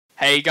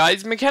Hey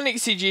guys, Mechanic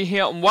CG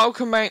here and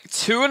welcome back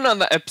to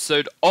another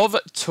episode of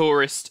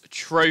Tourist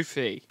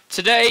Trophy.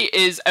 Today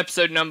is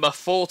episode number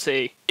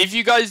 40. If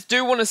you guys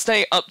do want to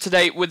stay up to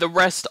date with the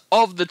rest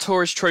of the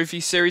Tourist Trophy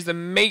series,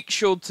 then make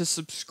sure to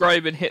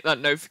subscribe and hit that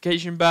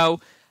notification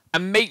bell.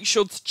 And make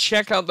sure to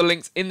check out the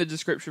links in the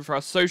description for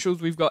our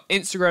socials. We've got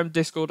Instagram,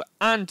 Discord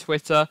and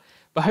Twitter.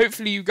 But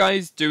hopefully you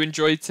guys do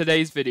enjoy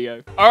today's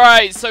video.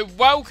 Alright, so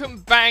welcome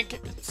back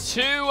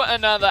to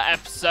another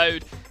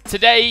episode.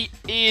 Today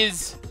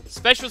is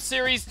Special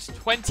Series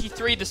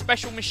 23, the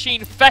Special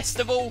Machine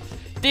Festival.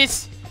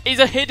 This is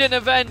a hidden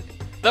event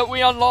that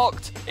we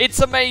unlocked.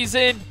 It's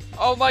amazing.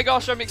 Oh my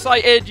gosh, I'm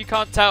excited. You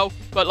can't tell,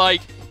 but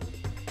like,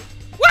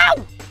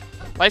 wow!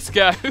 Let's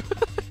go.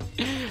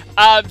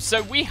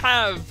 So we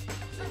have,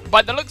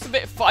 by the looks of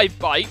it, 5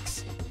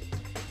 bikes.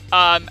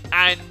 And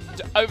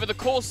over the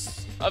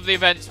course of the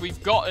events,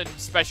 we've gotten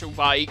special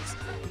bikes.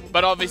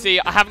 But obviously,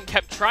 I haven't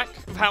kept track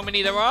of how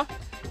many there are.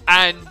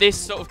 And this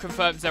sort of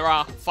confirms there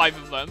are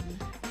 5 of them.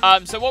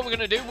 So what we're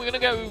going to do, we're going to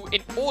go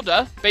in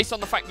order, based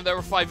on the fact that there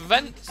are 5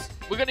 events.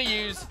 We're going to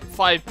use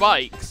 5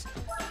 bikes.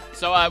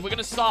 So we're going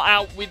to start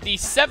out with the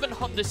 7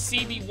 Honda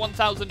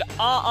CB1000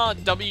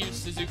 RRW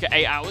Suzuka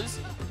 8 Hours.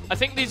 I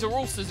think these are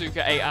all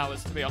Suzuka 8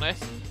 Hours, to be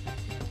honest.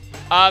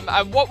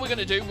 And what we're going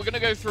to do, we're going to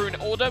go through in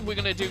order. We're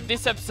going to do,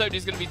 this episode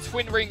is going to be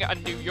Twin Ring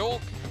and New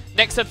York.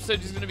 Next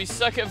episode is going to be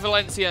Circuit of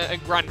Valencia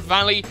and Grand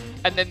Valley.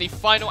 And then the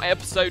final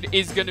episode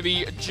is going to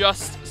be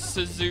just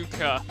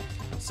Suzuka.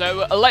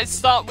 So let's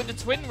start with the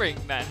Twin Ring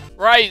then.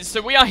 Right,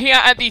 so we are here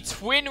at the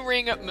Twin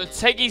Ring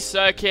Motegi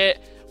circuit.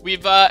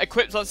 We've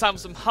equipped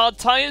ourselves some hard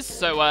tires,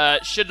 so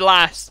should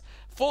last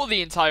for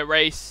the entire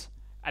race.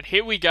 And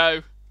here we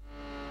go.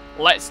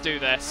 Let's do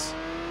this.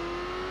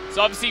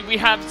 So obviously we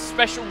have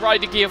special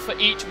rider gear for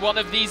each one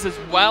of these, as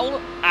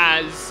well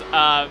as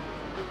a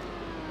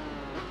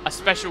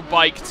special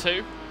bike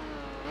too.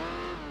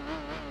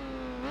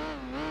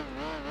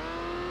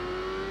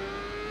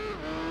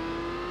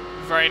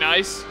 Very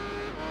nice.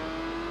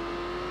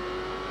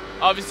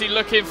 Obviously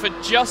looking for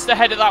just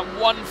ahead of that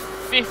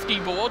 150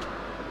 board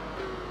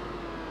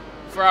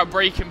for our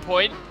braking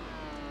point.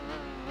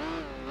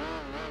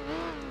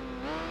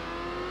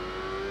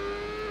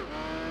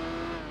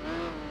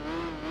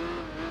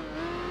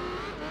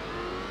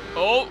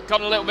 Oh,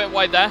 got a little bit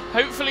wide there.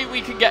 Hopefully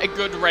we can get a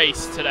good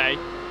race today.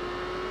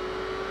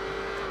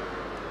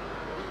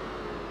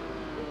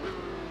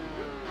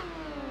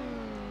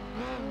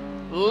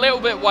 A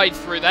little bit wide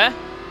through there.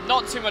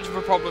 Not too much of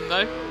a problem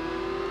though.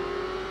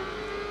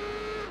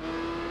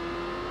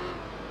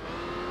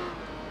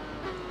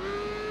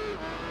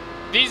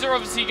 These are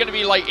obviously going to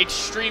be like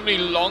extremely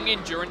long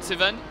endurance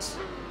events.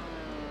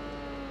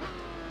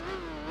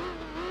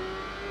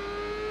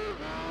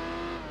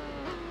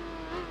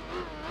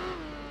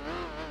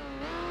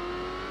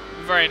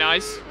 Very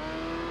nice.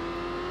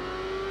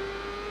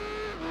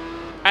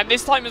 And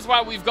this time as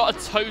well, we've got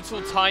a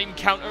total time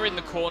counter in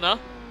the corner.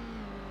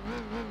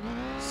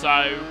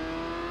 So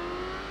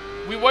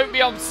we won't be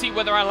able to see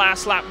whether our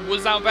last lap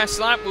was our best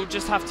lap. We'll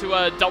just have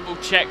to double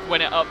check when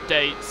it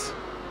updates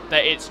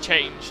that it's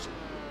changed.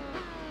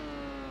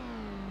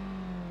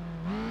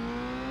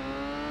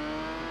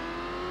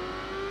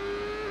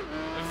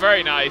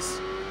 Very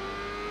nice.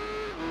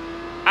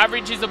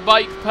 Average is a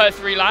bike per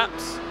 3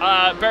 laps.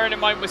 Bearing in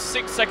mind we're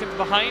 6 seconds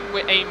behind,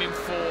 we're aiming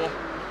for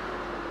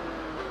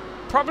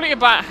probably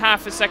about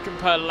half a second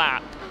per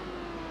lap.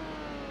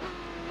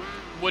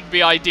 Would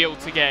be ideal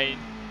to gain.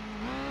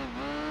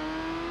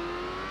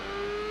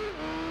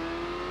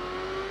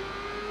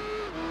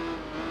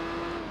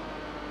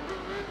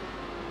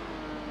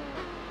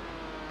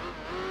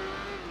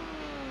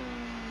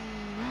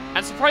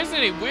 And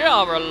surprisingly, we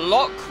are a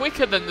lot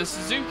quicker than the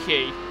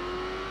Suzuki.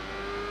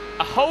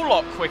 A whole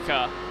lot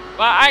quicker.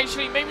 Well,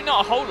 actually, maybe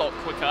not a whole lot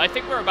quicker. I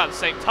think we're about the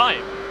same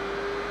time.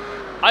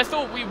 I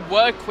thought we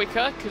were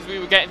quicker because we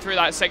were getting through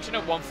that section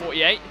at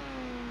 148.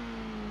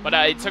 But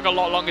it took a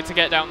lot longer to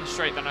get down the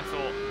straight than I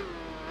thought.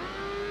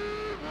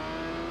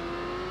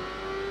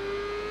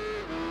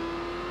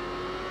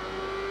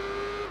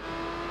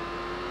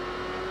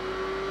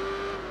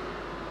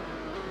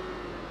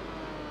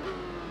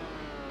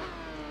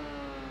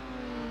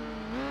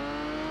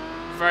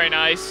 Very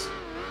nice.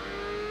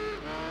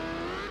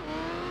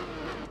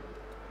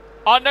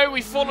 Oh no,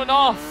 we've fallen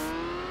off.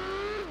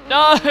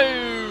 No!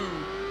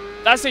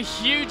 That's a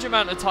huge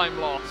amount of time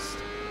lost.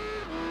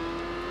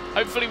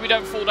 Hopefully we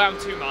don't fall down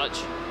too much.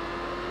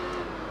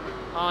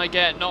 I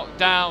get knocked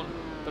down,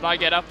 but I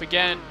get up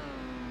again.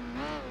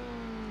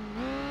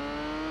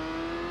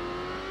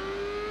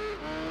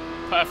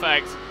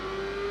 Perfect.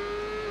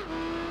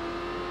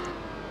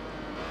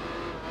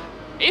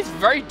 It's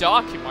very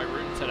dark in my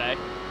room today.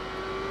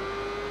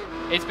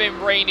 It's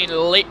been raining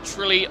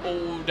literally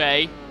all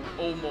day,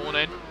 all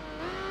morning.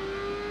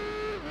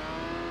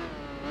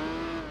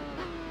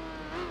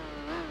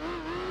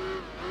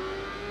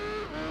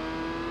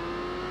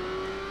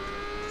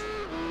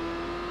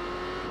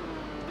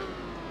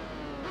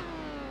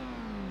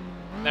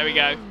 There we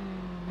go.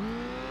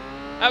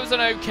 That was an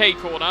okay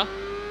corner.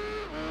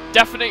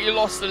 Definitely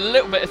lost a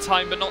little bit of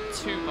time, but not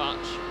too much.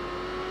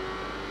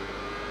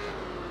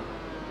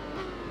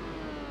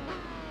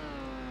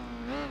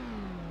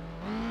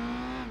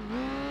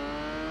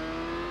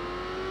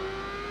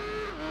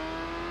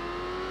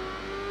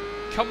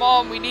 Come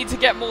on, we need to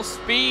get more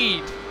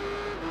speed.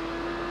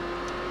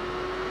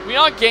 We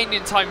are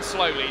gaining time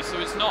slowly, so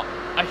it's not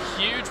a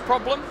huge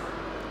problem.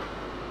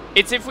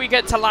 It's if we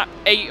get to lap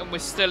 8 and we're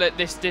still at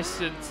this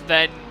distance,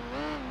 then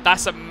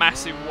that's a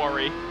massive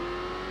worry.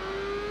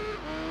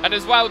 And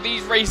as well,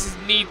 these races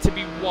need to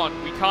be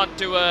won. We can't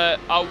do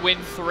a win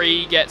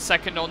 3, get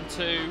second on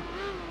 2.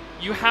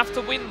 You have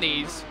to win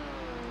these.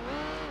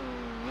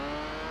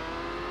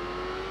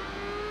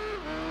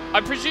 I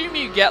presume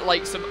you get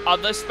like some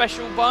other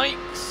special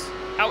bikes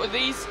out of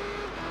these,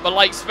 but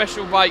like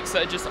special bikes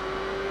that are just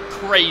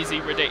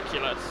crazy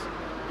ridiculous.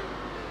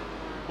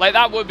 Like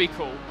that would be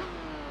cool.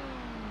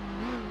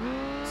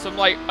 Some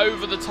like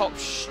over the top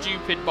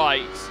stupid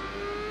bikes.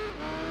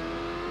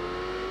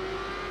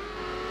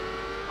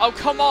 Oh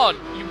come on,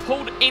 you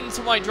pulled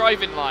into my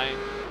driving line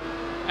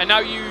and now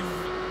you've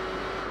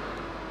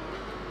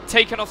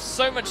taken off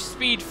so much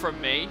speed from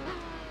me.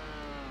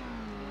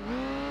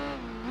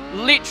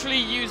 Literally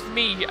used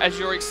me as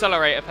your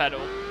accelerator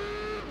pedal.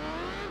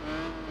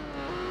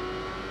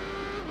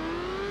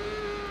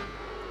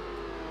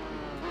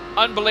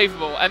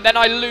 Unbelievable. And then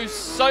I lose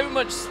so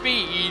much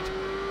speed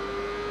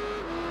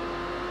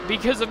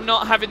because of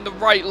not having the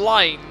right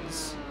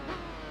lines.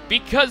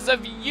 Because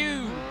of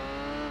you.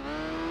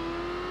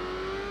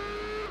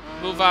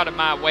 Move out of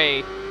my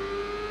way.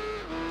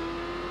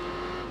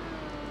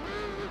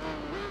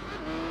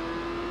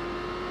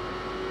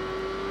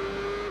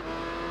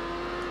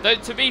 Though,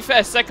 to be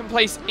fair, second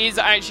place is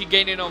actually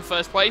gaining on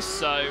first place,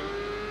 so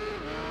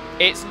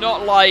it's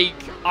not like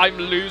I'm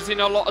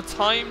losing a lot of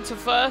time to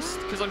first,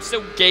 because I'm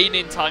still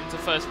gaining time to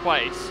first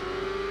place.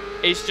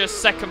 It's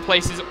just second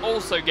place is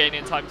also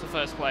gaining time to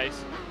first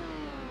place.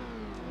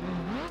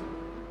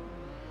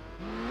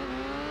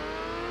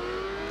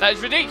 That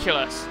is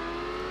ridiculous.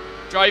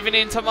 Driving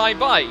into my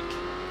bike.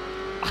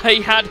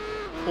 I had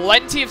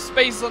plenty of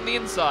space on the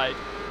inside.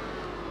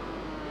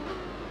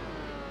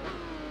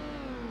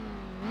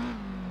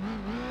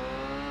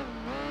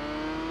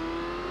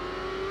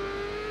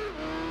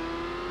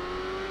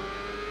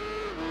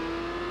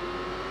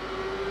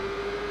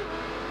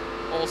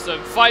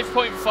 Awesome,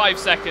 5.5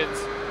 seconds.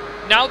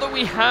 Now that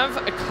we have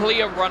a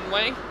clear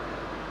runway,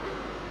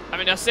 I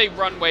mean I say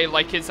runway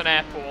like it's an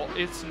airport,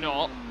 it's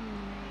not.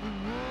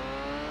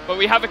 But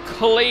we have a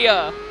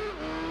clear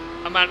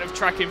amount of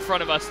track in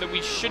front of us that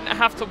we shouldn't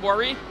have to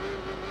worry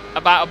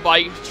about a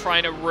bike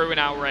trying to ruin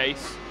our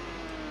race.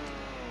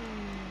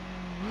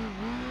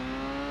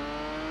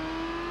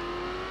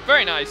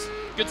 Very nice,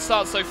 good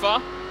start so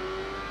far.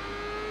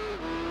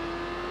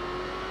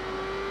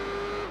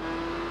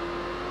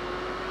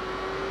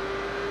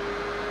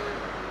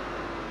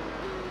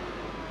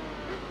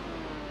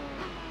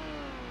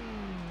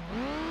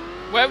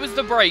 Where was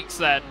the brakes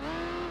then?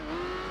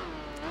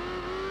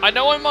 I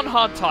know I'm on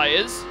hard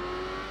tyres,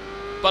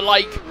 but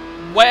like,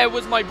 where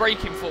was my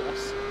braking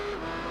force?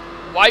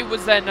 Why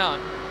was there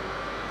none?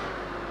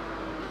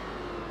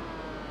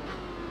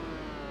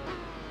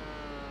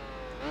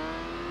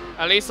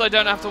 At least I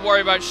don't have to worry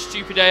about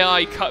stupid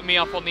AI cutting me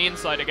up on the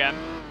inside again.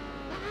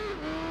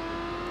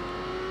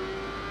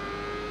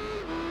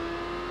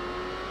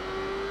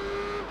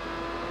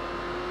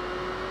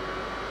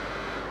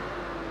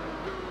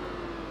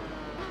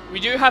 We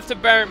do have to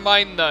bear in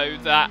mind though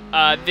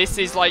that this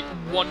is like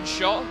one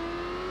shot.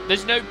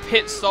 There's no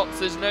pit stops,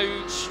 there's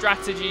no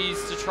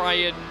strategies to try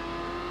and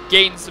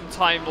gain some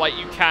time like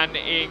you can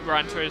in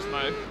Gran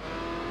Turismo.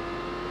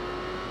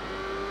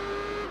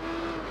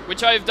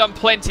 Which I have done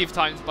plenty of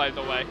times, by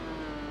the way.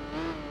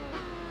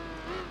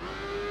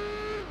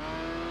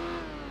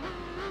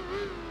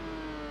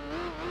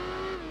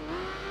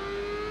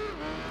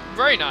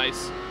 Very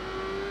nice.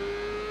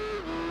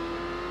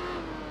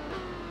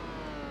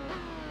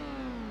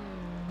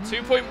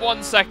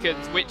 .1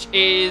 seconds, which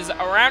is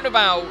around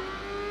about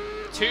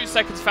 2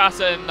 seconds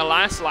faster than the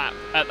last lap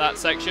at that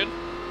section.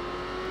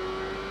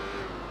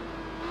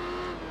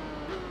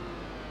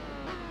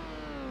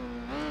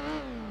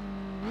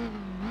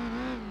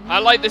 I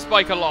like this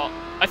bike a lot.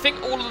 I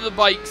think all of the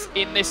bikes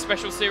in this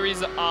special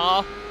series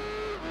are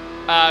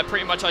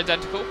pretty much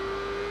identical.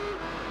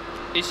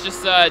 It's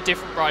just a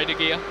different rider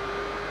gear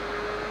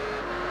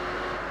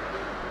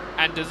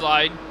and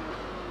design.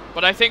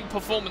 But I think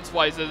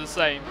performance-wise they're the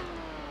same.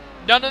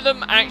 None of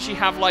them actually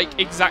have like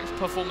exact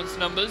performance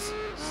numbers,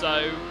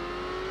 so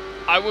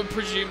I would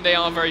presume they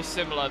are very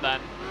similar then.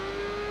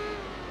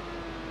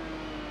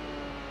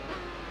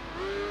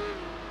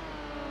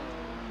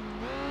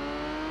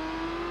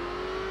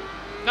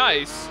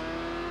 Nice.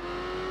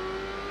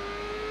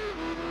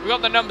 We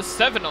got the number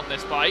 7 on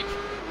this bike.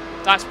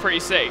 That's pretty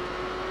sick.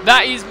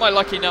 That is my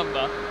lucky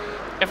number.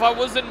 If I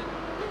wasn't...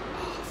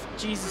 Oh,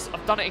 Jesus,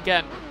 I've done it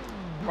again.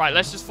 Right,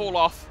 let's just fall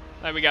off.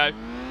 There we go.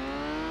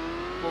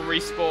 We'll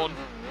respawn.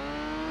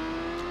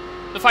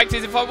 The fact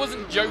is, if I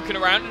wasn't joking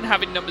around and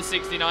having number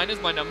 69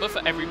 as my number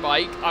for every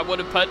bike, I would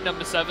have put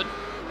number 7.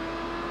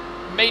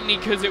 Mainly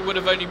because it would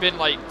have only been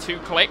like 2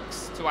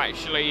 clicks to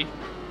actually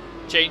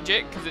change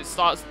it, because it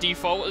starts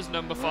default as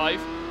number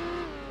 5.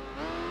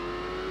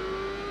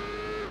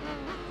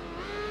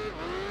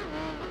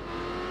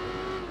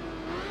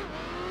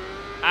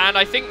 And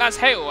I think that's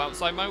hail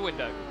outside my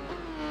window.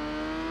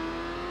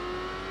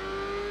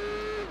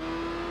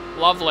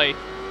 Lovely.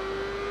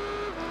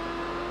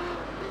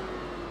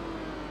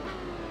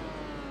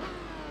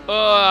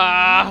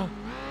 I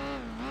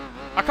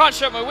can't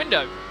shut my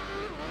window.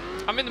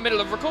 I'm in the middle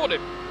of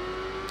recording.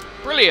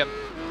 Brilliant.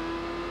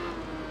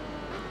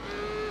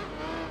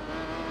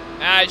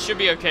 It should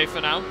be okay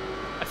for now,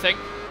 I think.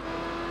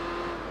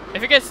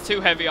 If it gets too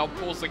heavy, I'll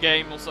pause the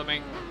game or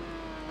something.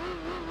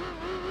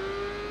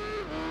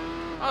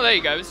 Oh, there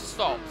you go, it's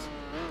stopped.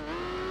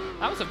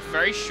 That was a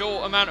very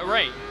short amount of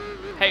rain.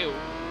 Hail.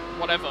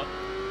 Whatever.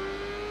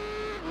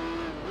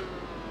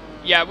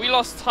 Yeah, we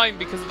lost time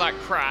because of that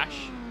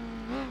crash.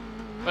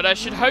 But I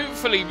should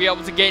hopefully be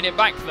able to gain it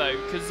back though,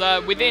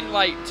 because within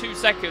like 2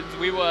 seconds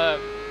we were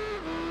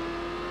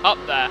up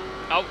there.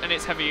 Oh, and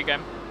it's heavy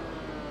again.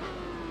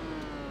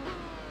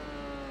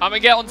 I'm gonna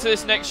get onto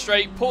this next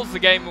straight, pause the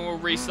game, and we'll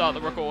restart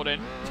the recording.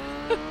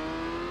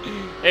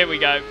 Here we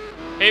go.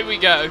 Here we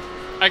go.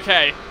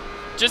 Okay.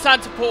 Just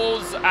had to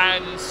pause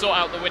and sort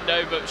out the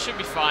window, but should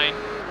be fine.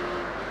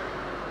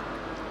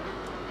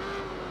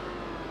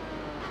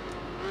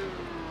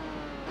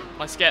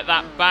 Let's get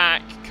that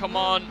back. Come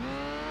on.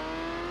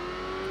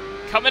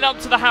 Coming up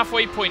to the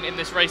halfway point in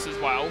this race as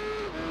well.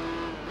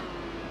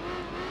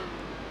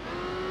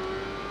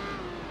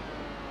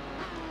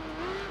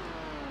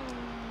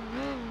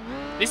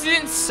 This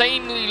is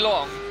insanely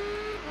long.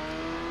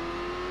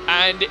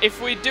 And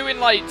if we're doing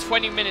like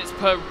 20 minutes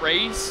per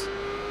race,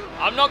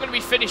 I'm not going to be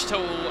finished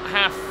till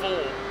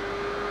 4:30.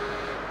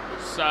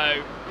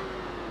 So.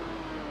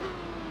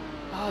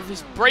 Oh,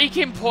 this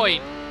braking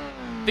point.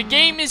 The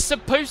game is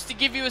supposed to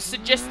give you a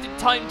suggested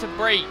time to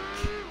brake.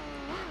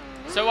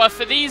 So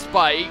for these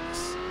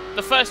bikes,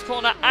 the first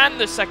corner and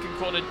the second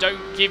corner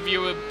don't give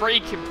you a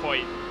braking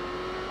point.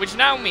 Which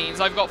now means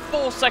I've got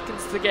 4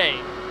 seconds to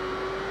gain.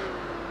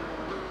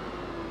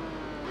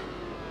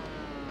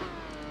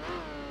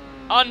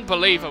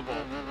 Unbelievable.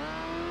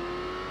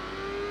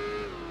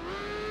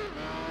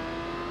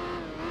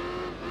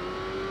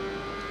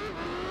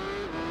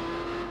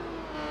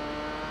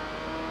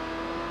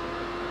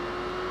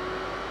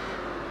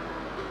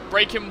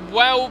 Braking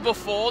well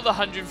before the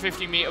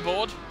 150 meter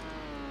board.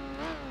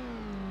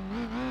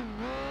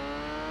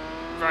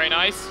 Very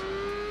nice.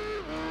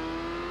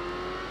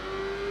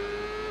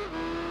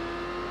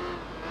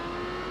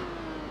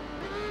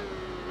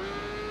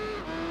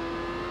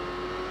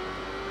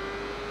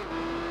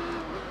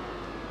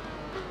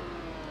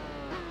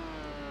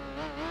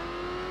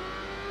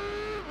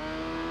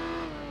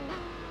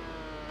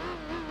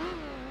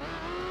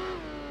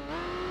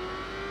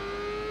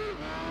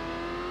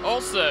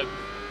 Awesome.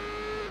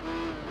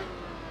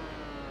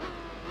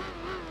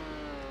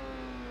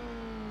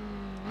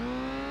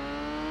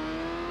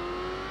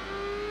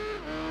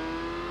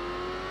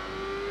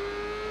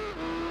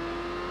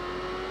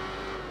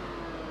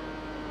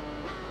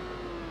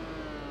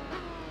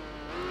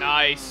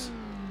 Nice.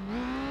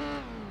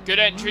 Good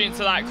entry into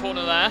that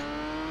corner there.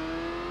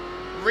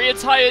 Rear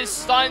tyre is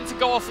starting to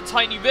go off a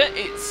tiny bit.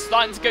 It's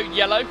starting to go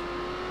yellow.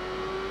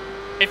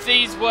 If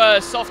these were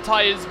soft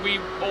tyres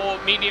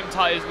or medium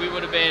tyres, we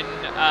would have been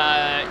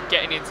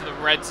getting into the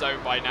red zone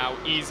by now,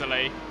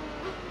 easily.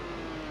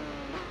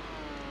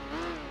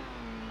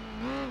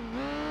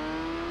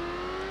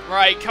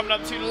 Right, coming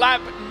up to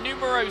lap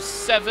numero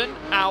 7.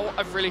 Ow,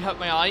 I've really hurt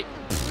my eye.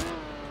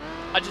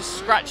 I just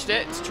scratched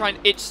it to try and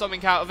itch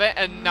something out of it,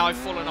 and now I've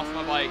fallen off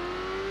my bike.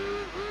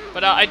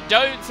 But I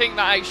don't think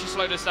that actually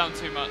slowed us down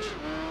too much.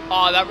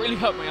 Oh, that really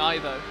hurt my eye,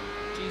 though.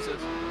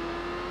 Jesus.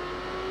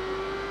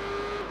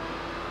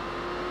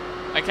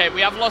 Okay,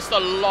 we have lost a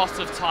lot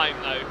of time,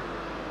 though.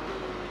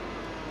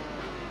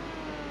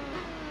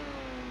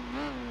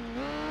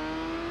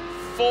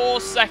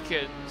 Four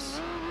seconds.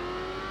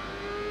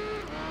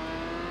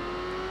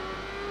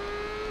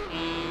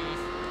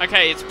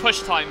 Okay, it's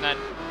push time, then.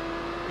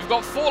 We've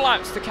got 4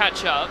 laps to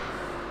catch up.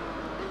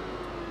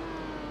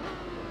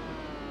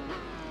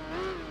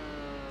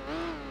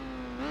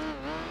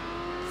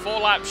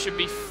 Four laps should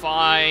be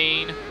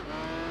fine.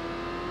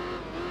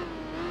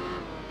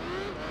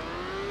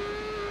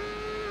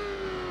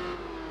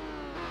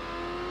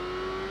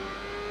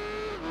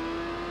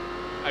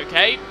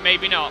 Okay,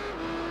 maybe not.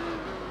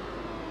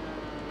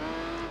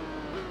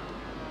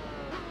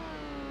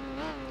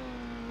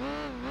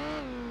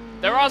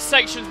 There are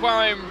sections where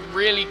I am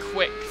really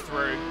quick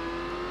through,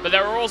 but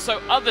there are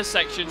also other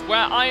sections where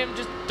I am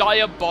just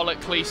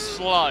diabolically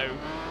slow.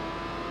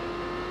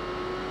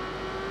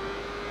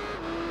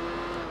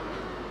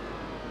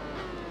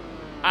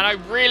 And I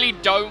really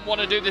don't want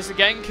to do this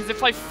again, because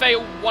if I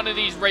fail one of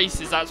these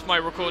races, that's my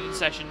recording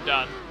session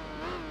done.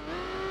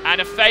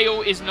 And a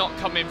fail is not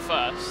coming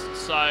first,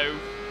 so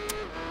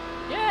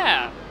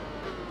Yeah.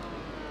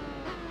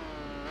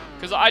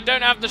 Because I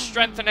don't have the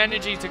strength and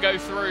energy to go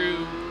through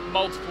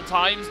multiple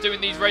times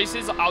doing these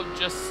races. I'll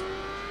just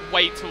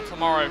wait till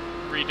tomorrow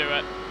and redo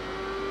it.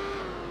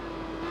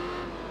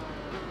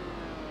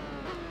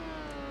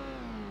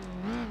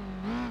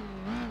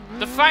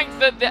 The fact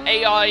that the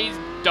AIs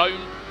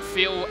don't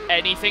feel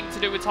anything to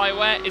do with tyre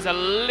wear is a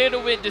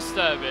little bit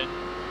disturbing.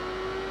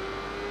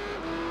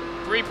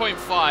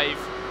 3.5.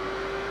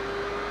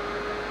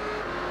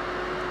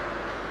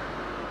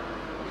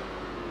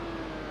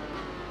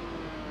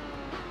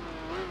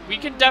 We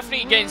can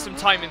definitely gain some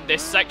time in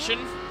this section,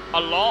 a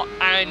lot,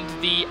 and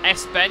the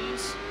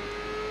S-bends.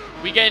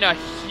 We gain a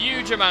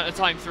huge amount of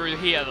time through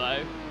here,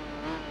 though.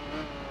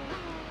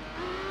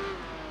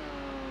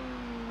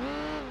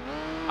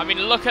 I mean,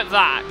 look at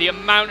that, the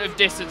amount of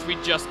distance we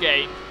just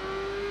gained.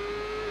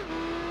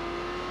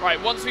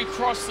 Right, once we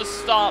cross the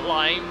start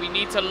line, we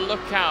need to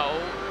look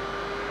out.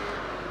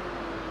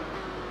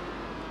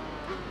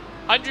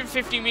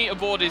 150 meter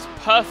board is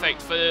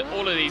perfect for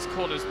all of these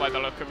corners by the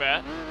look of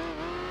it.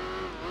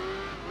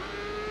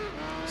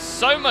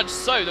 So much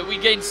so that we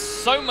gained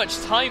so much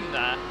time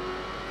there.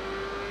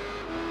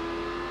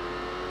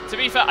 To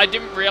be fair, I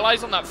didn't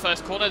realize on that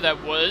first corner there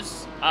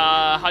was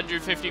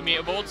 150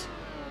 meter boards.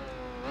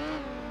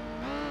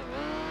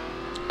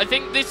 I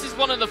think this is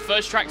one of the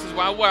first tracks as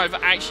well where I've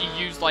actually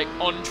used like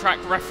on-track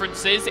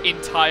references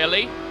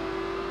entirely.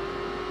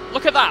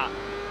 Look at that.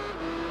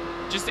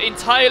 Just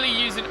entirely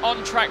using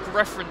on-track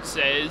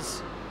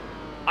references,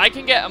 I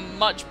can get a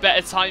much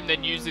better time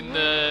than using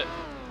the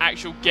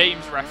actual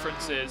game's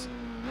references.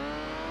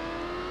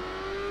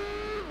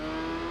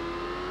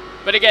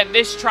 But again,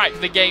 this track,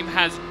 the game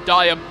has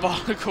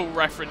diabolical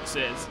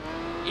references.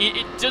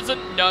 It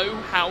doesn't know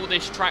how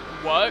this track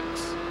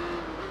works.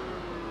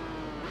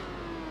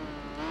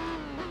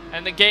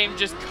 And the game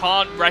just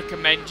can't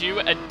recommend you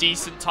a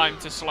decent time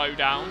to slow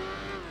down.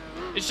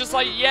 It's just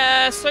like,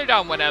 yeah, slow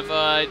down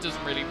whenever, it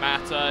doesn't really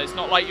matter. It's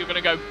not like you're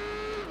gonna go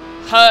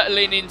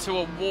hurtling into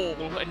a wall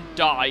and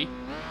die.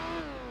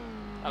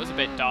 That was a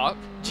bit dark.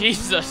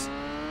 Jesus.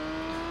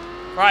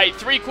 Right,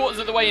 3/4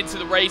 of the way into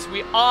the race.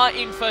 We are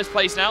in first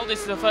place now.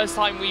 This is the first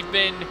time we've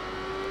been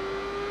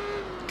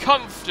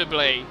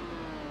comfortably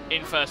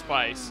in first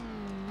place.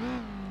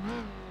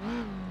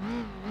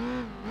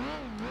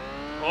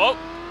 Oh.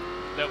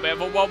 Little bit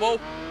of a wobble.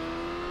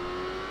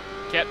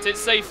 Kept it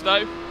safe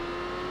though.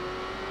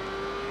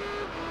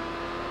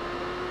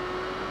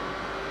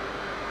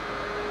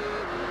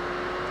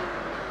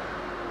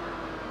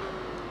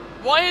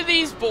 Why are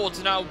these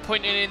boards now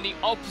pointing in the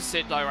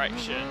opposite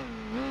direction?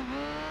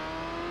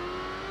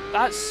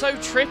 That's so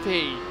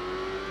trippy.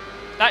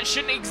 That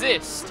shouldn't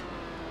exist.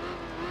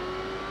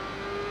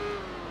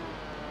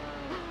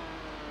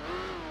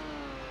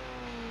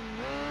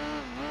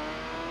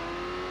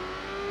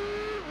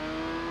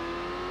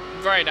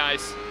 Very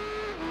nice.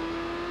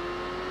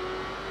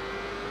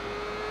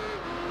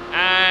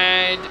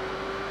 And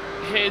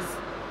here's...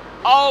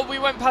 Oh, we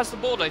went past the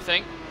board, I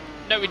think.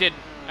 No, we didn't.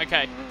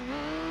 Okay.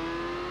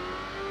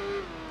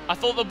 I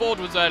thought the board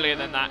was earlier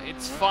than that.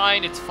 It's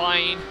fine, it's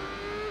fine.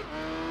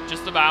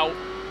 Just about.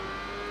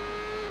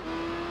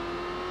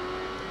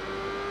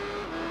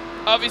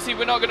 Obviously,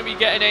 we're not going to be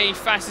getting a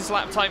fastest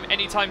lap time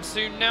anytime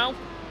soon now.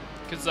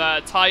 Because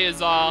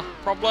tyres are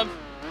a problem.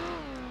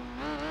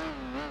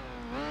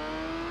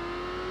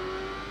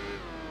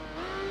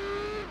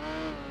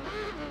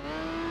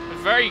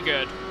 Very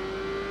good.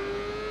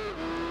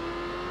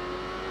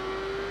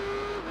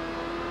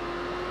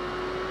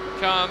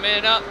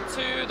 Coming up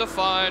to the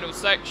final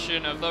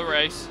section of the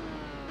race.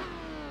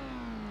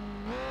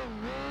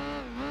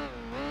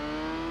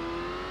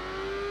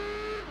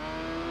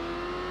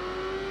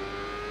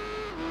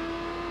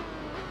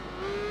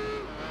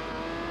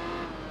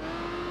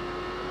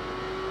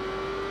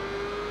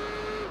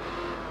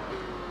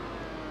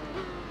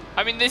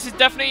 I mean, this is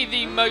definitely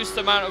the most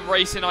amount of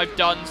racing I've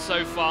done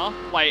so far,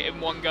 like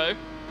in one go.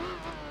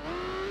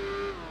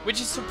 Which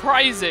is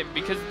surprising,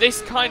 because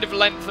this kind of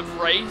length of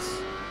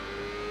race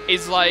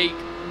is like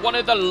one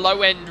of the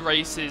low-end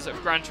races of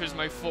Gran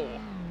Turismo 4.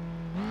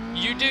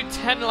 You do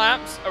 10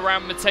 laps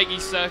around Motegi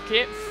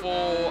Circuit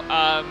for,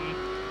 I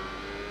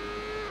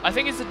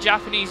think it's the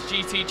Japanese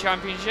GT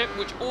Championship,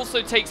 which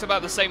also takes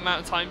about the same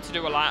amount of time to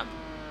do a lap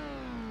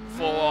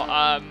for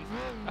a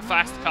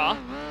fast car.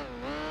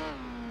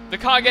 The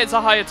car gets a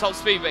higher top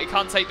speed, but it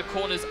can't take the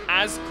corners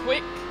as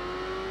quick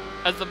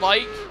as the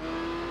bike.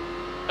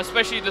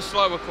 Especially the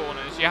slower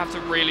corners. You have to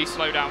really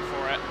slow down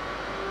for it.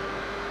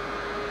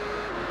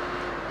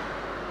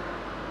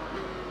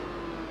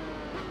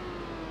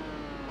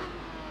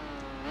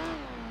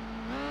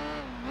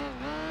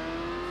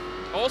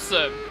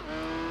 Awesome.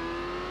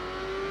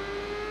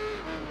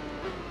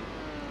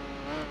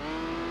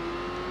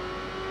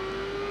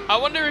 I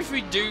wonder if we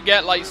do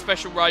get like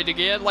special rider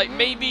gear. Like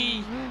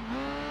maybe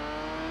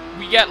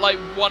we get like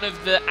one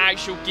of the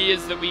actual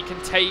gears that we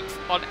can take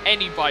on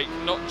any bike,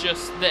 not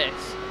just this.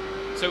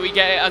 So we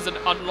get it as an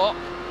unlock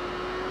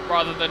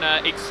rather than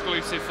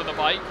exclusive for the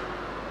bike.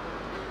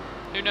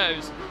 Who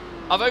knows?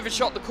 I've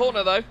overshot the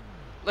corner though.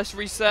 Let's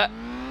reset.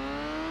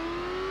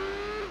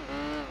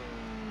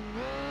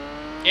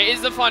 It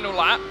is the final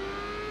lap.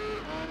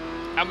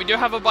 And we do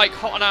have a bike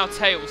hot on our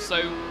tail,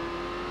 so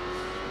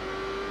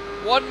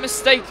one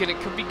mistake and it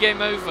could be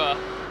game over.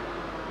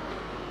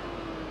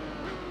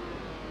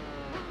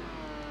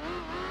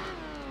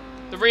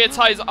 The rear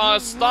tyres are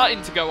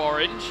starting to go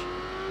orange.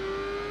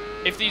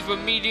 If these were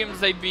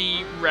mediums, they'd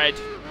be red.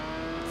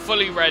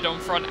 Fully red on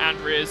front and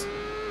rears.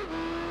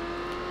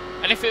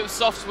 And if it was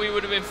softs, we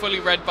would have been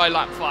fully red by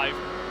lap 5.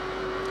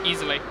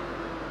 Easily.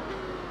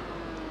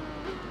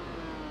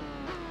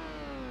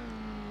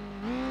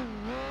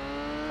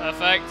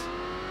 Perfect.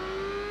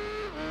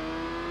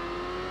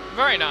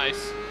 Very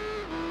nice.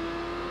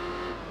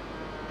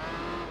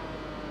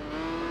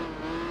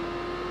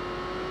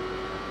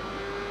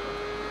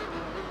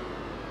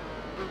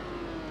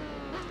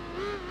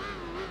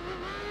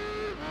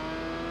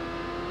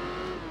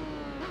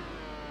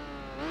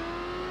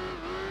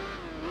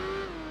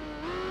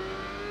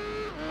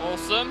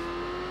 Awesome.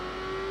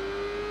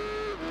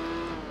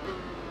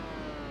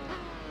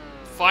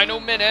 Final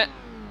minute.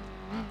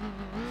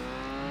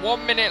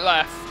 1 minute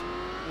left.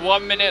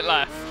 1 minute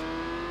left.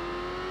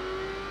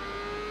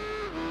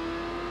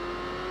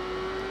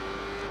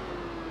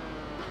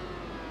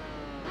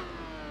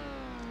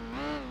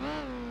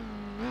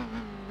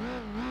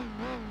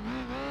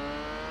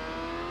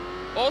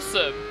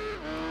 Awesome.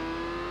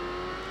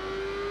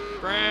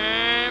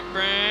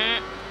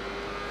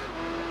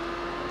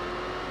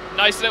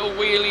 Nice little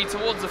wheelie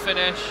towards the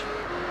finish.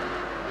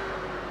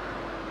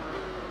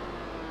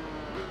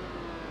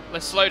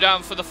 Let's slow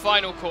down for the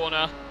final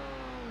corner.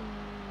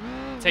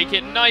 Take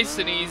it nice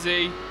and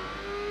easy.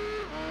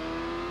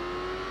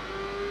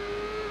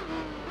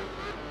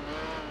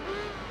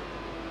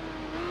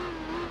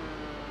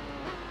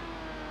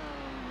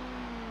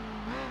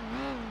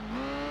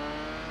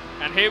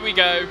 And here we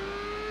go.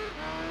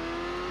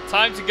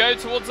 Time to go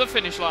towards the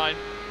finish line.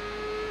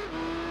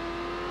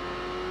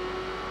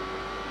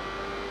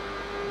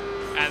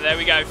 And there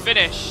we go,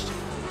 finished.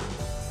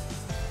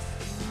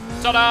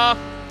 Ta-da!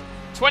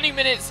 20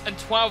 minutes and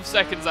 12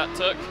 seconds that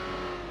took.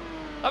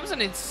 That was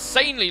an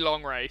insanely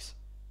long race.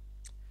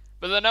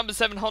 But the number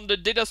 7 Honda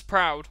did us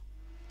proud.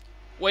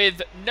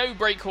 With no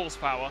brake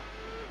horsepower.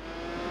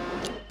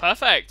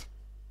 Perfect.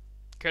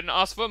 Couldn't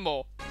ask for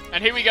more.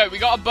 And here we go, we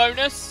got a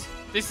bonus.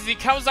 This is the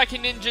Kawasaki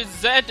Ninja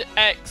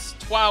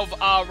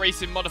ZX12R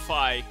Racing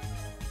Modify.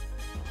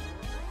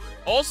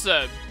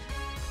 Awesome.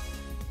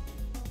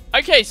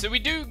 Okay, so we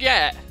do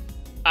get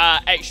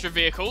extra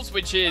vehicles,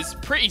 which is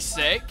pretty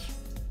sick.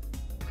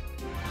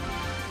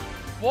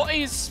 What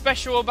is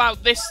special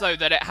about this, though,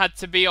 that it had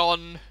to be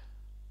on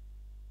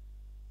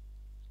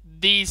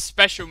these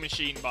special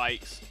machine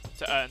bikes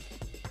to earn?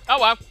 Oh,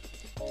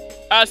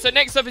 well. So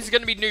next up is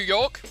going to be New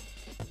York.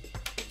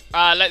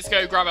 Let's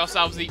go grab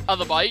ourselves the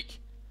other bike.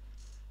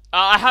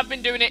 I have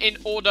been doing it in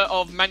order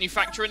of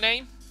manufacturer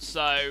name,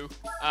 so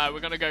we're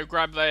going to go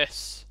grab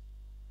this.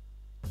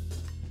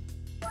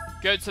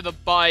 Go to the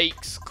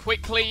bikes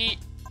quickly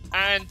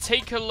and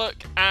take a look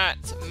at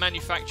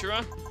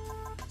manufacturer.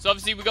 So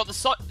obviously we got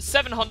the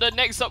 7 Honda.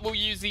 Next up we'll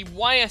use the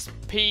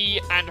YSP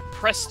and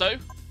Presto.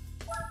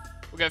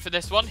 We'll go for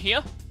this one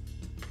here.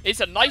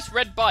 It's a nice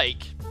red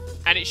bike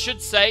and it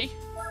should say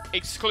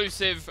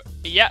exclusive,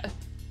 yeah,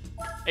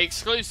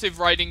 exclusive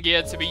riding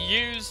gear to be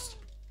used.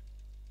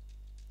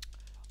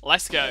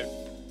 Let's go.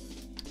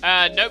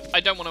 Nope, I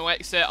don't want to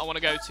exit. I want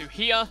to go to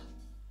here.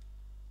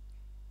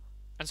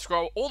 And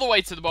scroll all the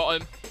way to the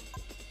bottom.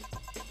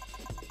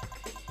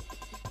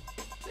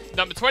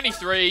 Number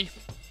 23.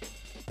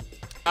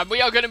 And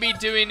we are going to be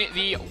doing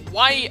the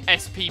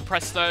YSP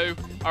Presto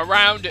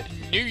around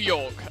New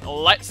York.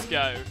 Let's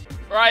go.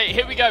 Right,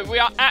 here we go. We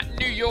are at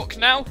New York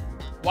now.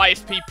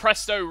 YSP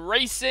Presto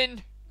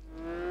Racing.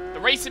 The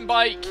racing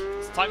bike.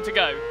 It's time to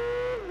go.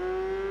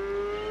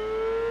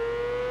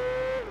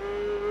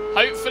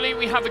 Hopefully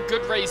we have a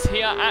good race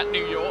here at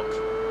New York.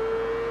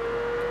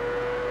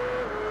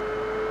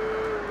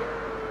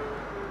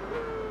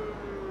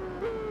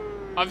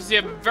 Obviously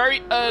a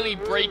very early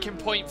braking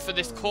point for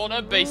this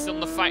corner based on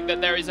the fact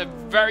that there is a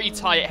very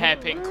tight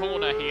hairpin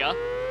corner here.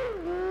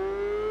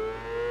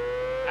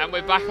 And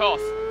we're back off.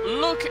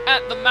 Look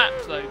at the map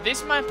though.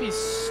 This map is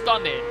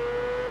stunning.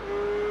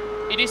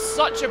 It is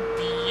such a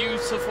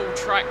beautiful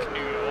track,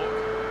 New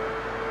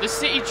York. The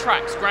city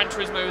tracks Gran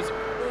Turismo has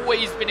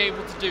always been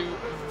able to do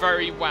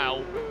very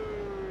well.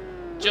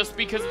 Just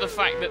because of the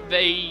fact that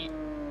they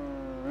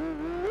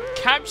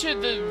capture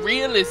the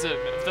realism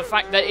of the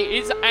fact that it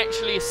is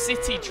actually a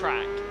city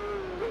track.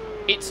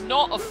 It's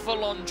not a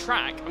full-on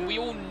track, and we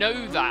all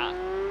know that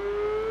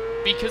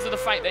because of the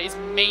fact that it's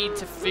made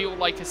to feel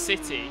like a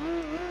city.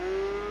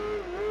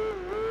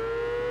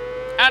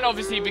 And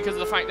obviously because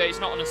of the fact that it's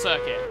not on a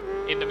circuit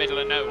in the middle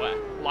of nowhere,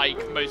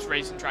 like most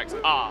racing tracks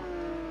are.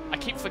 I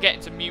keep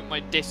forgetting to mute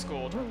my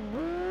Discord.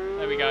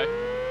 There we go.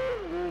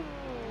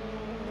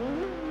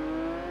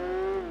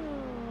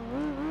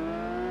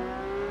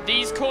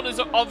 These corners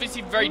are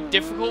obviously very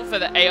difficult for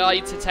the AI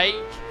to take.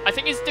 I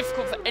think it's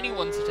difficult for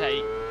anyone to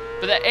take,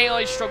 but the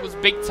AI struggles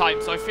big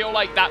time, so I feel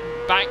like that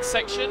back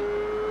section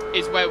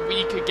is where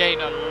we could gain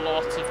a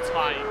lot of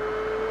time.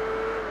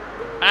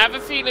 I have a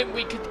feeling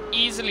we could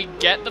easily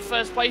get the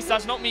first place.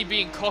 That's not me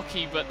being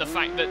cocky, but the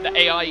fact that the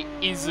AI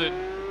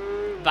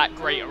isn't that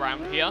great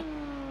around here.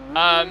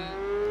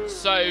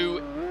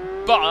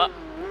 But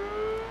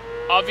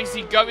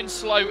obviously going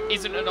slow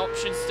isn't an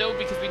option still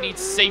because we need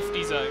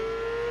safety zone.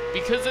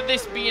 Because of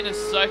this being a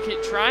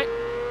circuit track,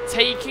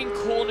 taking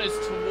corners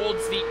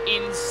towards the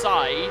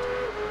inside,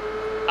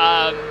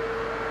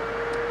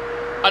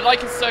 I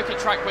like a circuit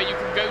track where you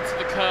can go to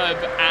the curb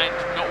and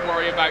not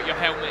worry about your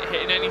helmet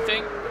hitting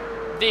anything.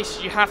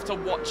 This, you have to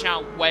watch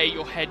out where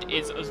your head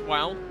is as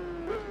well,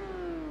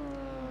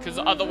 because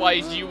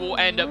otherwise you will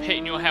end up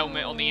hitting your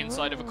helmet on the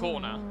inside of a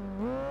corner.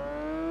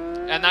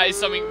 And that is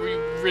something we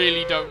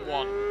really don't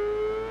want.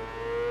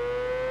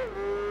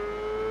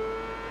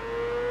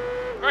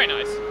 Very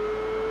nice.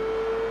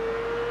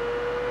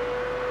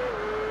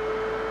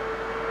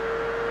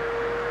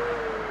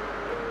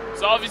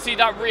 So obviously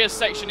that rear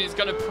section is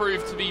going to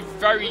prove to be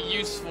very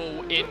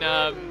useful in,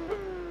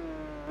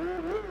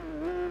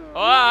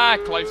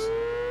 close.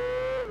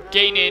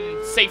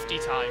 Gaining safety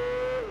time.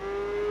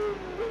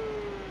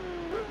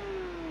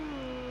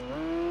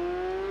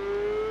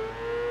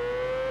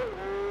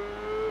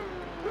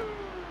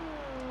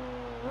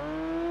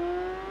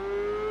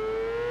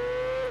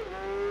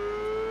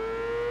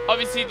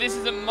 Obviously this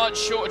is a much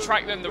shorter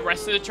track than the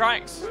rest of the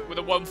tracks, with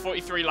a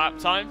 1:43 lap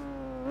time.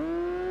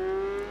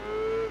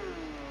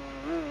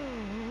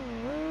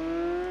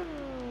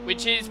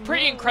 Which is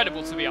pretty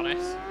incredible, to be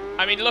honest.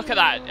 I mean, look at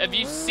that. Have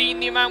you seen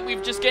the amount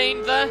we've just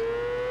gained there?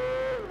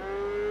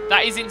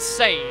 That is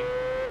insane.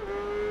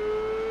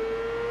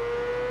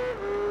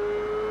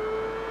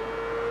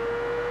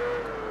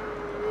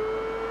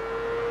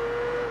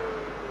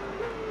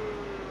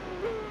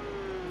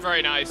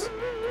 Very nice.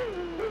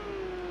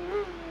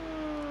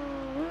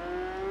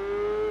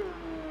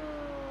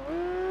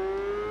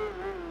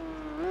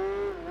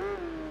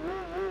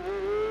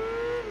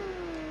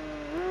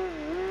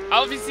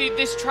 Obviously,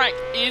 this track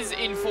is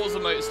in Forza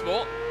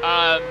Motorsport.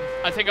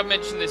 I think I've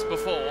mentioned this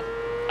before.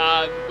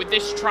 With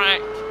this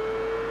track,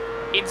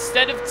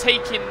 instead of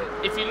taking,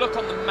 if you look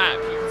on the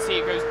map, you can see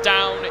it goes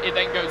down, it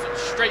then goes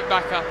straight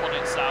back up on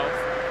itself.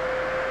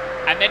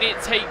 And then it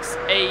takes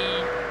a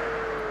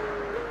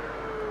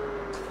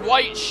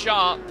quite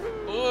sharp...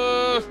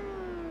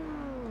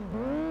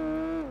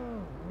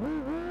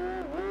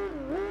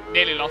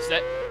 nearly lost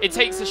it. It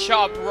takes a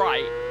sharp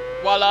right.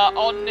 While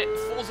on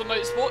Forza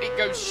Motorsport, it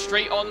goes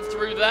straight on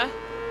through there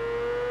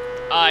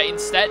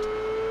instead.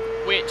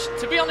 Which,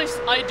 to be honest,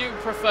 I do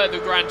prefer the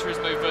Gran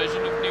Turismo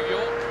version of New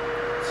York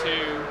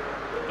to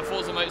the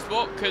Forza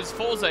Motorsport, because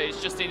Forza is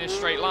just in a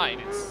straight line.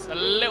 It's a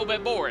little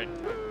bit boring.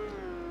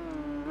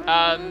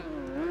 And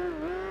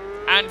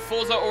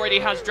Forza already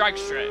has drag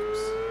strips,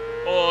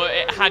 or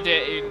it had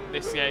it in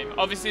this game.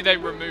 Obviously, they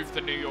removed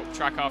the New York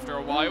track after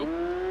a while.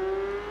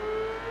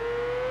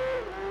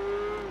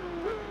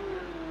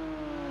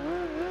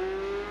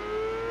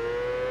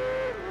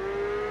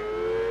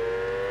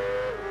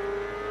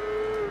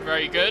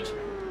 Very good.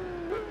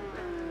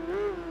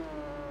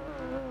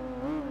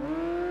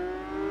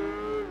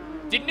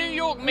 Did New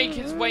York make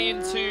its way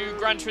into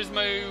Gran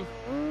Turismo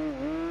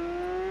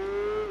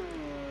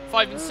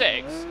 5 and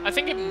 6? I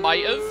think it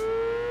might have.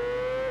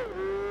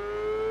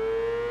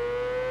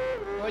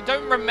 Well, I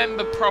don't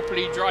remember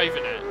properly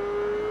driving it,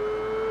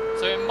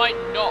 so it might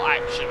not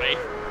actually.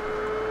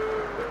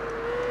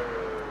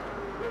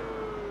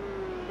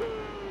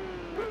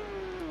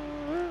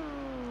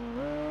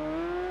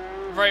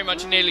 Very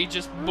much nearly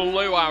just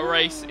blew our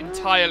race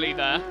entirely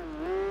there.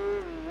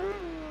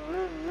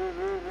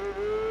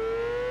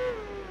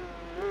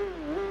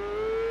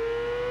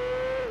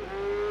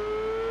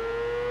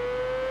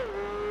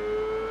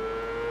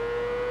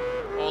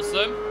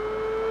 Awesome.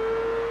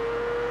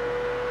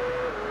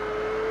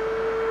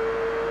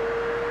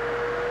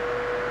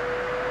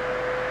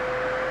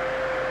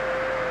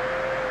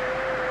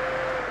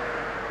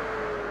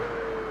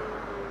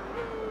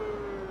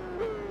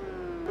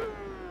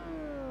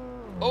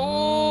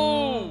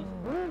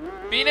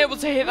 Being able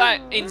to hit that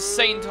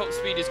insane top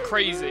speed is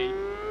crazy,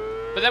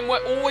 but then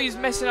we're always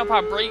messing up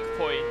our brake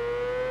point.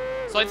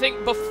 So I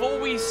think before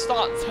we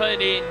start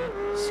turning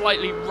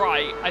slightly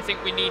right, I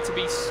think we need to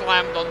be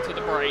slammed onto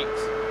the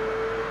brakes.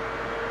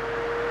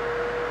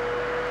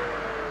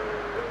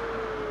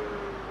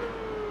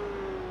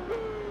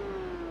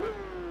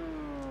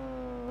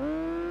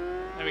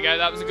 There we go,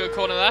 that was a good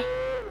corner there.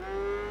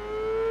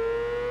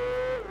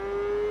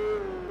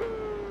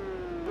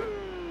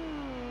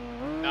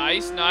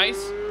 Nice,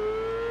 nice.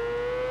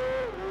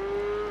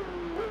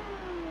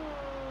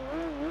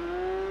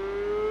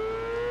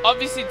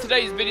 Obviously,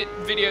 today's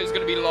video is going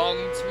to be long.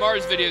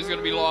 Tomorrow's video is going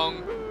to be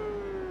long.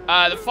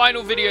 The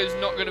final video is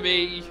not going to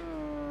be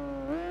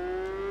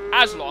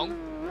as long,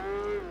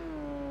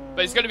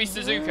 but it's going to be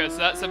Suzuka, so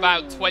that's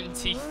about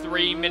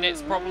 23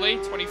 minutes probably,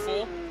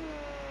 24.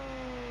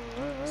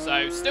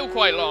 So, still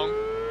quite long.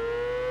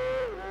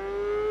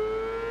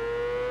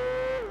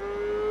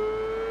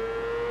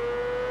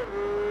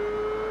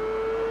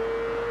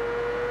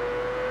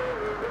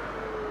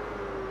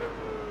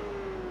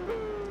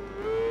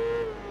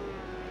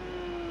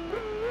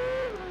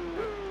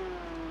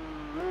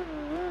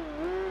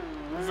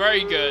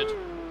 Very good.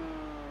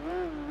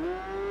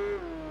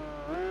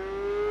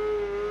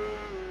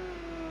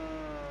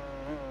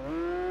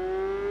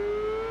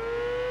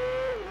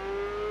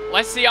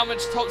 Let's see how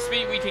much top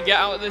speed we can get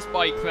out of this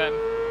bike then.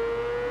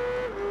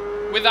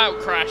 Without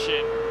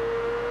crashing.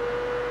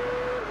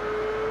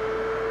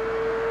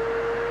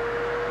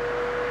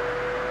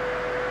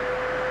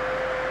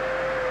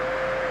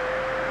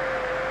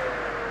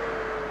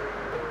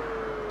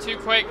 Too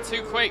quick,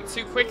 too quick,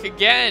 too quick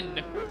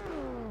again.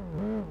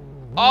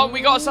 Oh, we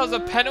got ourselves a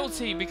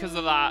penalty because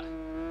of that.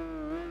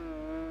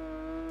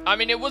 I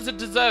mean, it was a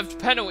deserved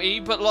penalty,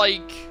 but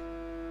like...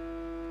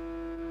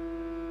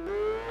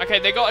 Okay,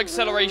 they got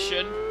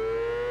acceleration.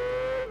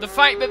 The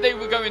fact that they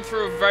were going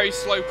through a very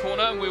slow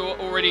corner and we were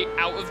already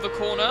out of the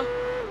corner,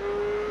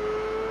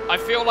 I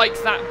feel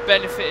like that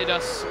benefited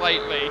us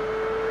slightly.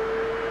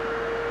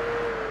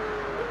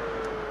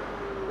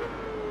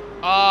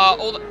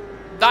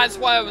 That's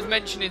why I was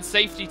mentioning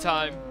safety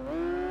time.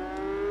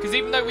 Because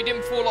even though we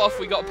didn't fall off,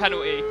 we got a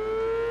penalty.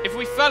 If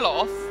we fell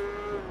off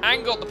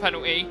and got the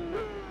penalty,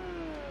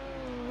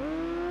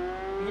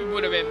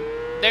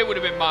 they would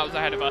have been miles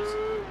ahead of us.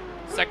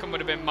 Second would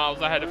have been miles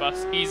ahead of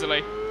us,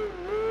 easily.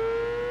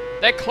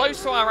 They're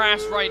close to our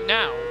ass right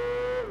now.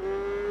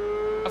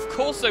 Of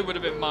course they would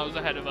have been miles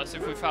ahead of us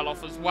if we fell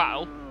off as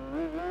well.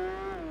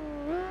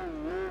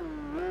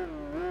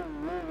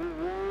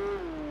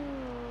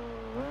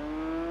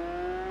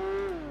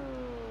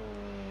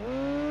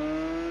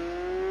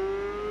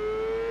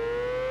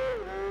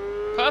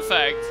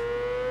 Perfect.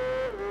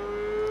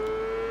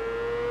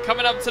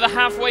 Coming up to the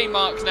halfway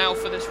mark now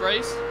for this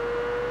race.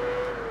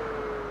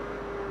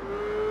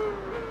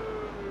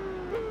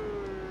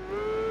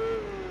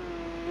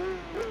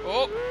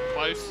 Oh,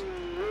 close.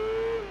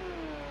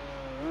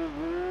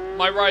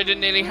 My rider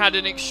nearly had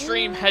an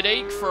extreme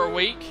headache for a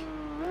week.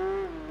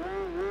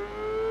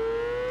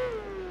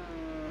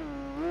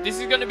 This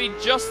is going to be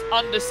just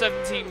under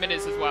 17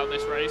 minutes as well,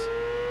 this race.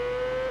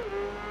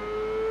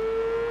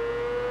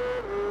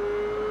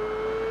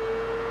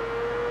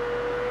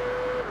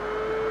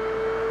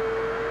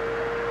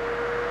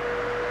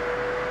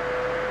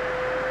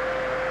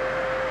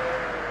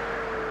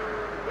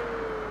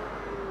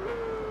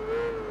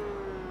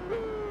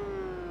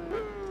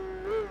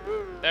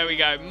 There we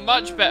go.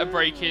 Much better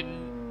braking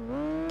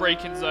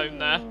zone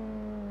there.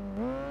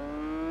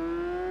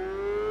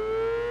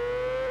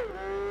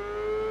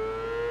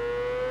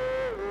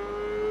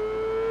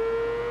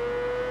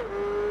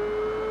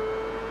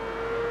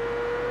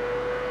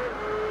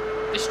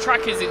 This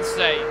track is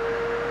insane.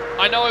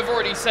 I know I've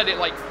already said it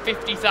like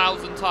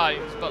 50,000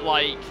 times, but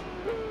like...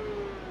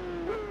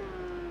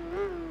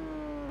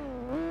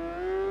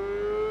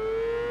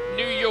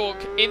 New York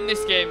in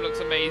this game looks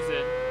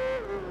amazing.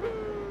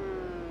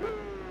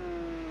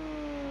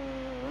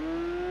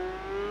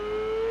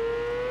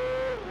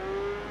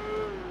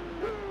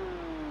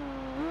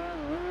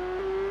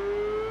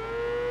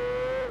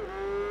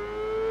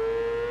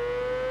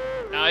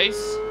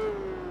 Nice.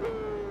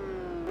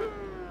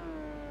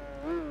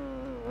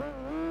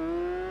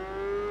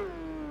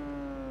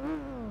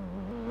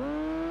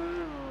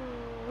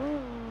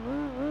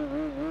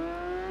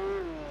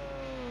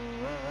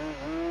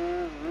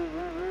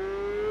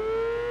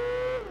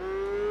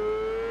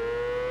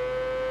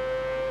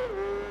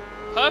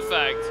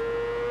 Perfect.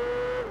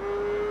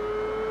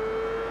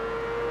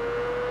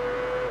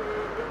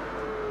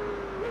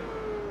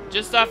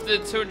 Just after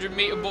the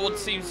 200-meter board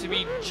seems to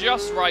be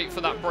just right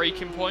for that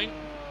braking point.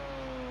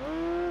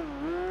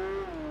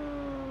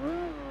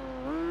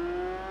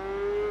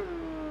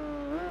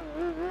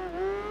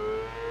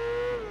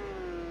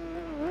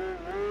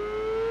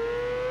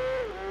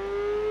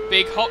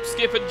 Big hop,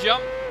 skip and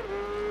jump.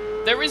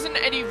 There isn't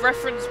any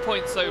reference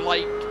points though,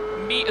 like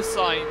meter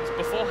signs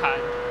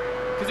beforehand.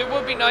 Because it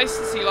would be nice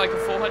to see like a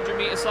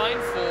 400-meter sign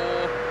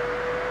for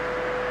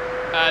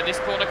this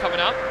corner coming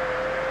up.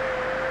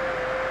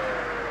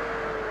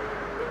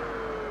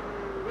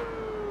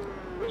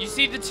 You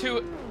see the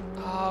two...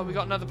 Oh, we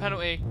got another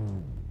penalty.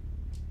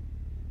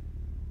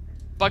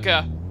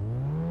 Bugger.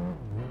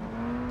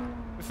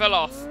 We fell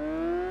off.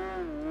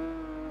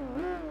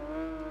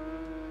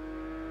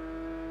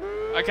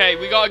 Okay,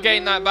 we gotta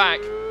gain that back.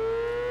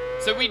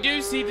 So we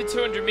do see the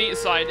 200-meter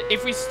sign.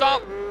 If we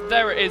stop,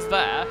 there it is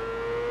there.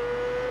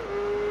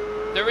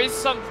 There is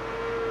some,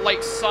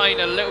 like,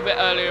 sign a little bit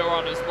earlier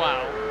on as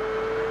well.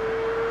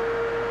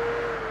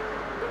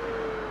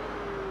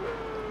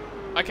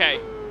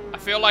 Okay, I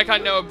feel like I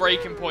know a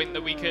braking point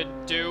that we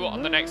could do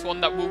on the next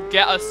one that will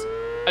get us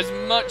as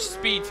much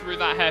speed through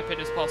that hairpin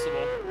as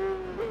possible.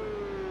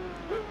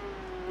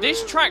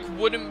 This track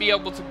wouldn't be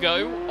able to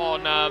go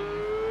on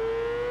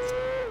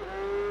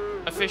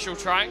official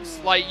tracks.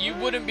 Like, you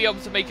wouldn't be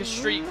able to make a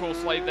street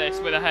course like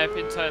this with a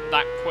hairpin turn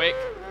that quick.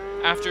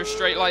 after a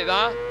straight like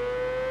that.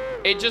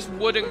 It just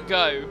wouldn't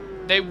go.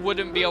 They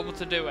wouldn't be able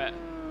to do it.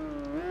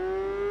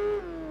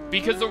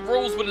 Because the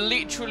rules would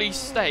literally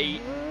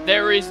state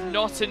there is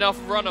not enough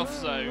runoff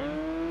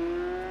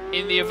zone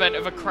in the event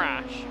of a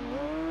crash.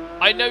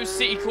 I know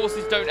city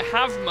courses don't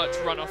have much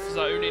runoff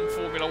zone in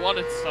Formula 1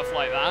 and stuff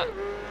like that.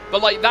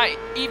 But like that,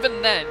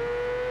 even then,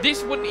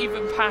 this wouldn't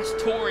even pass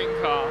touring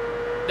car.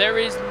 There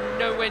is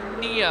nowhere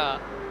near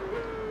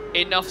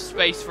enough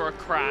space for a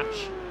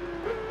crash.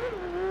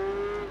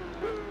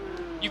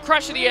 You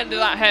crash at the end of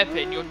that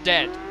hairpin, you're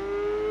dead.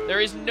 There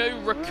is no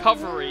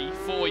recovery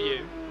for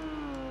you.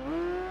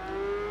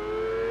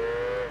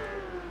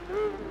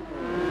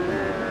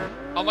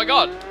 Oh my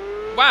god.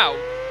 Wow.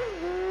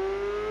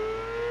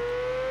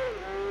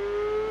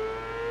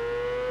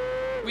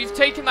 We've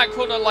taken that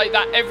corner like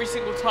that every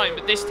single time,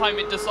 but this time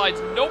it decides,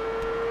 nope,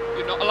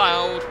 you're not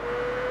allowed.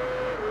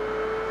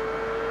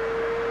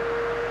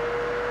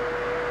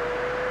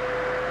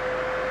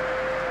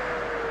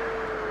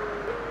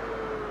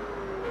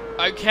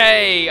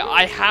 Okay,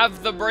 I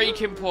have the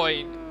breaking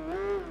point.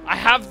 I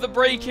have the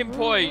breaking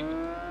point.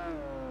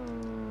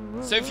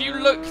 So if you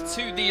look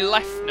to the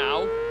left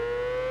now,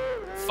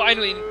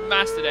 finally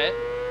mastered it,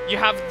 you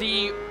have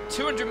the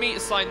 200-meter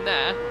sign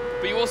there,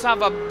 but you also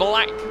have a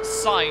black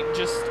sign,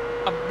 just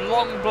a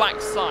long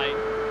black sign.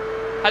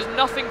 Has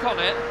nothing on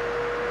it,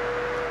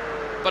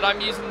 but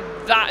I'm using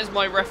that as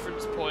my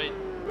reference point.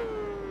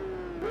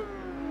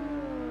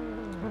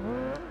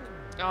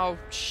 Oh,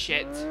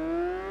 shit.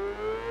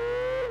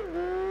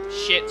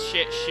 Shit.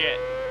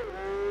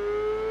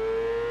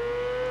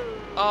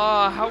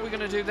 Ah, how are we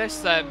gonna do this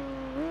then?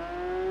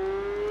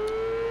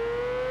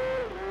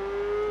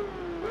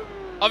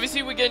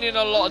 Obviously we're getting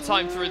a lot of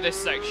time through this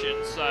section,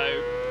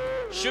 so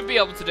should be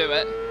able to do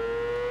it.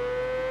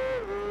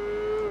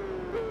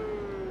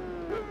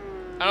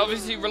 And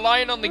obviously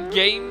relying on the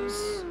game's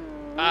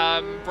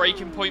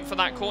breaking point for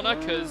that corner,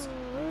 because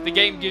the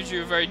game gives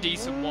you a very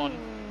decent one.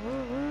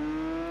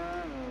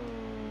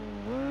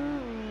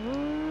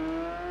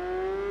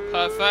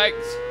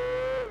 Perfect.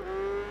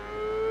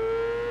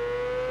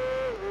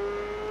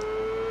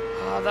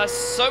 Oh, that's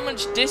so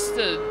much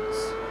distance.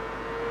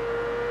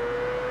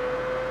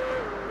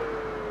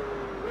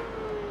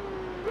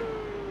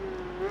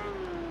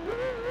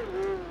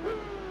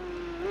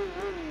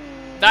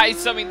 That is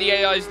something the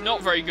AI is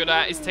not very good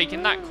at, is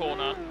taking that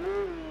corner.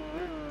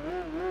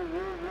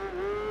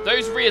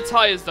 Those rear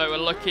tyres, though, are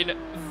looking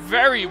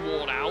very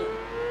worn out,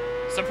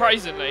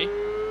 surprisingly.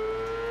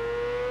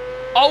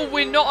 Oh,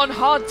 we're not on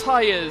hard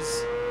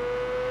tyres.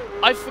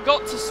 I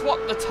forgot to swap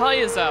the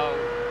tyres out.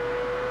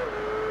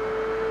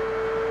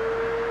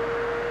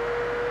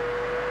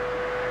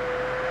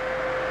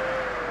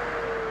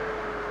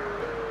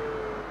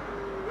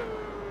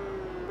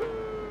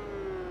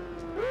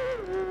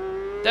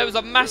 There was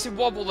a massive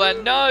wobble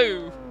there.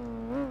 No!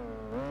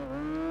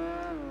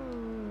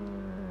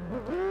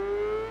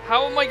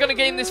 How am I going to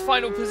gain this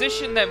final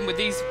position then with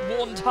these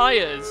worn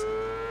tyres?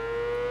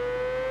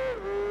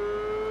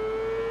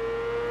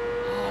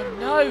 Oh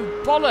no,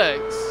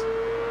 bollocks!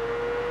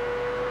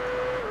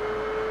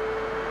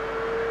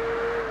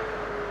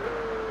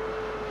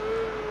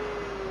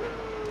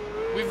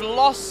 We've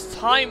lost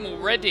time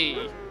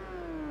already.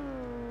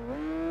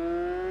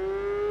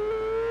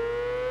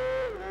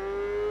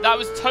 That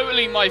was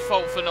totally my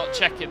fault for not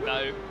checking,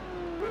 though.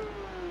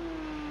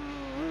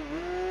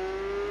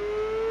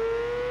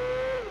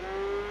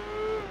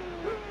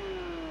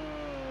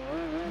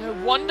 No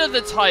wonder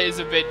the tyres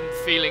have been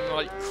feeling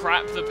like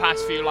crap the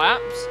past few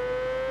laps.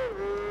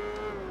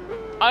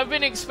 I've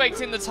been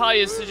expecting the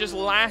tyres to just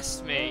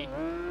last me,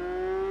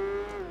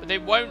 but they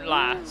won't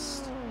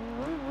last.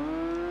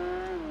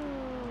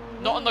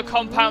 Not on the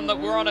compound that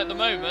we're on at the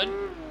moment.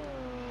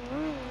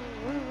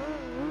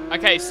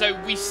 Okay, so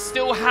we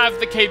still have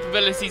the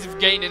capabilities of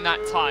gaining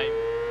that time.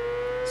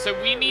 So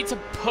we need to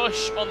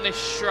push on this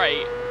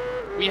straight.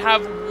 We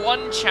have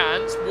one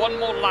chance, one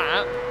more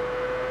lap.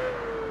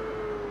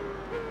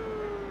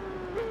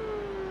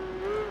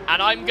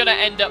 And I'm going to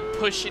end up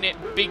pushing it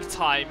big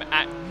time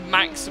at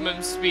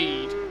maximum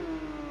speed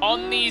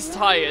on these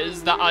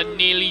tyres that are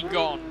nearly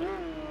gone.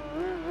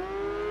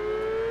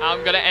 I'm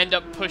going to end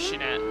up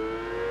pushing it.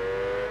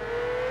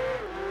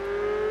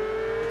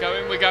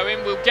 We're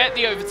going. We'll get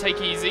the overtake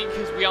easy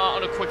because we are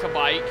on a quicker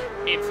bike,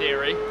 in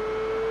theory.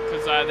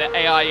 Because the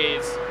AI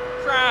is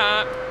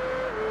crap.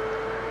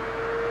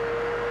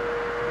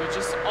 We're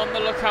just on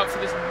the lookout for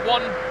this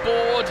one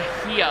board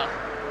here.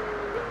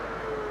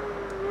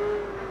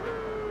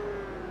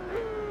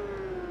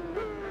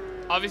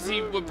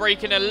 Obviously, we're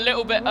braking a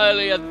little bit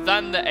earlier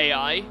than the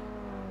AI.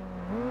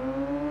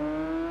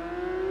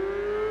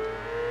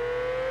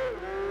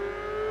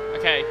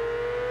 Okay.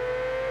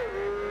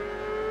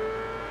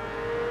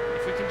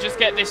 If we can just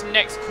get this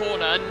next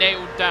corner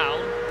nailed down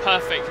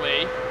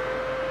perfectly.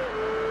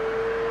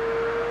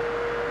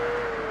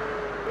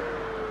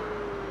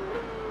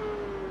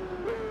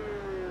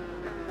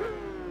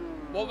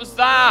 What was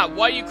that?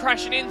 Why are you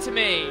crashing into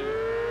me?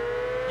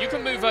 You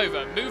can move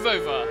over. Move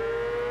over.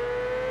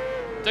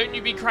 Don't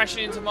you be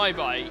crashing into my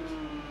bike.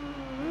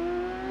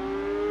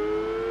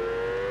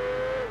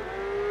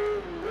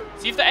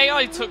 See, if the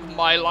AI took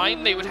my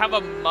line, they would have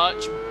a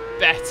much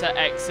better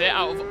exit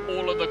out of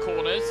all of the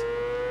corners.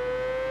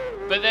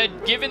 But they're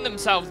giving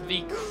themselves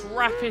the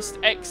crappiest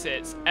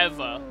exits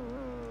ever.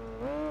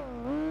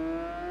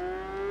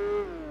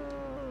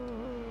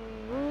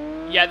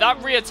 Yeah,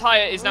 that rear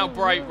tyre is now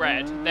bright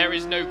red. There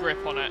is no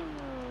grip on it.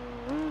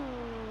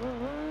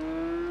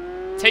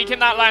 Taking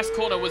that last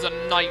corner was a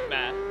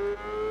nightmare.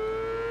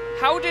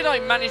 How did I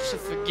manage to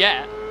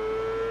forget?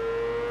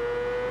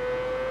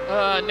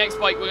 Next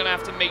bike, we're going to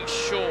have to make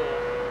sure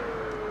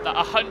that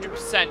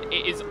 100%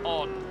 it is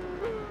on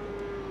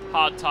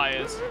hard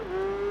tyres.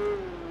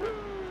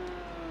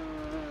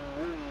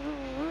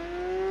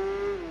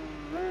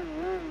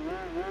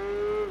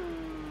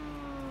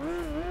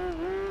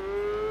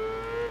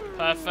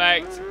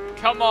 Perfect.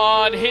 Come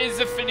on, here's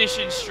the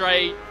finishing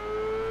straight.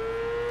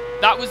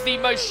 That was the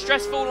most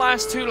stressful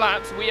last 2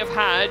 laps we have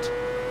had.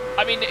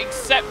 I mean,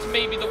 except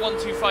maybe the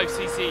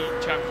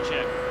 125cc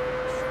championship.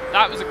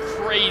 That was a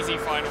crazy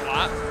final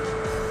lap.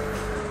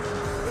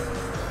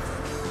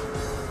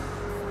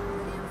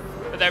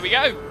 But there we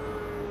go.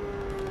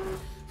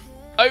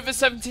 Over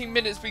 17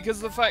 minutes because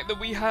of the fact that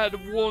we had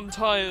worn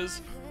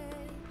tyres.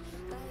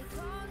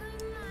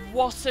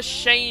 What a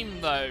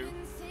shame, though.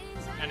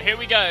 And here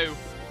we go.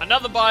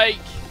 Another bike.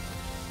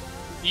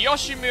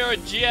 Yoshimura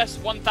GS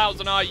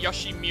 1000R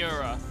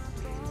Yoshimura.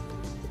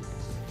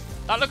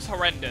 That looks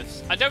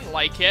horrendous. I don't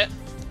like it.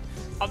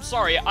 I'm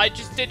sorry, I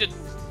just did an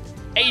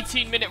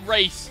 18-minute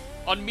race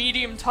on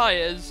medium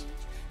tyres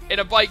in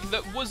a bike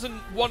that wasn't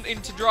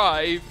wanting to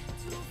drive.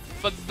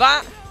 But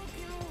that?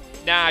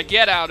 Nah,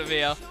 get out of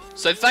here.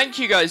 So thank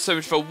you guys so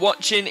much for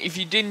watching. If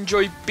you did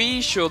enjoy,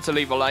 be sure to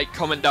leave a like,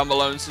 comment down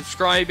below and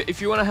subscribe.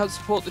 If you want to help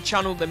support the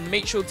channel, then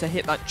make sure to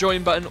hit that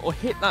join button or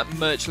hit that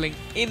merch link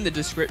in the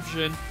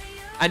description.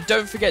 And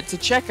don't forget to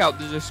check out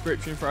the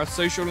description for our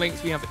social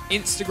links. We have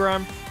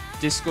Instagram,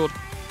 Discord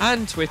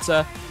and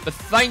Twitter. But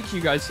thank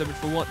you guys so much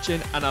for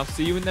watching, and I'll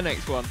see you in the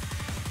next one.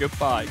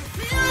 Goodbye.